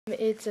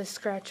It's a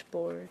scratch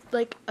board,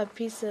 like a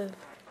piece of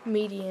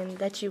medium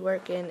that you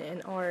work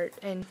in art,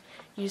 and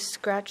you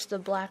scratch the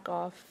black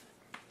off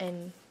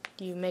and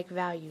you make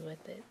value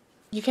with it.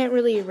 You can't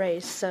really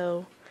erase,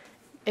 so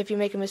if you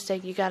make a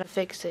mistake, you gotta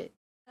fix it.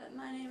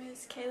 My name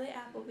is Kaylee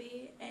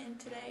Appleby, and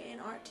today in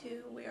Art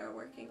 2 we are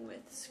working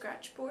with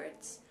scratch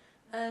boards.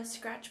 A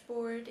scratch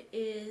board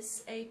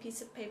is a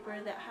piece of paper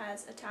that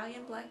has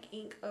Italian black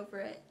ink over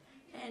it,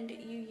 and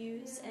you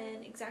use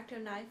an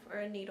X-Acto knife or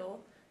a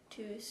needle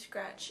to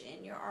scratch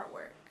in your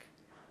artwork.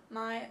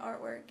 My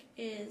artwork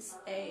is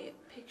a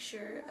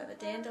picture of a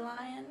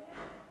dandelion.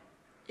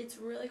 It's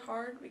really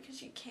hard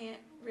because you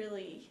can't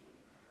really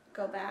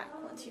go back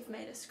once you've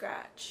made a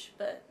scratch,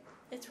 but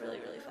it's really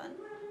fun.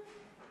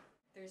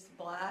 There's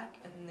black,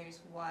 and then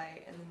there's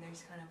white, and then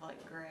there's kind of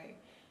like gray.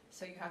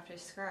 So you have to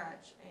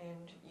scratch,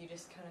 and you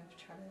just kind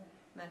of try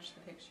to match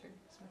the picture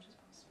as much as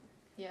possible.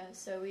 Yeah,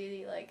 so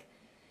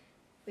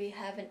we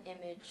have an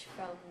image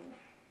from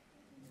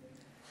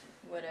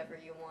whatever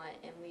you want,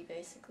 and we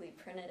basically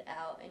print it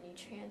out, and you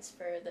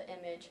transfer the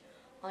image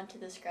onto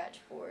the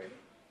scratch board,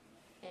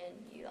 and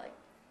you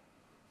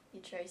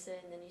trace it,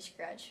 and then you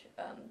scratch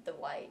the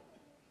white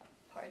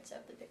parts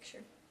of the picture.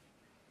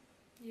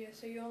 Yeah,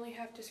 so you only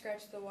have to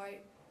scratch the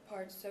white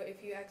parts, so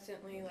if you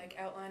accidentally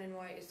outline in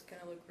white, it's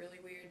going to look really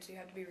weird, so you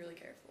have to be really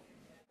careful.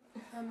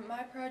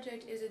 My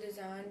project is a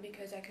design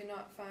because I could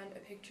not find a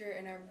picture,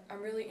 and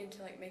I'm really into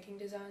making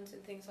designs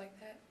and things like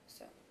that,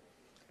 so.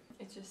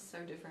 It's just so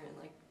different,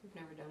 we've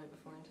never done it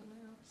before until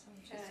now, so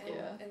it's just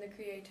And the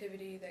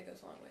creativity that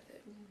goes along with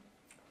it. Mm-hmm.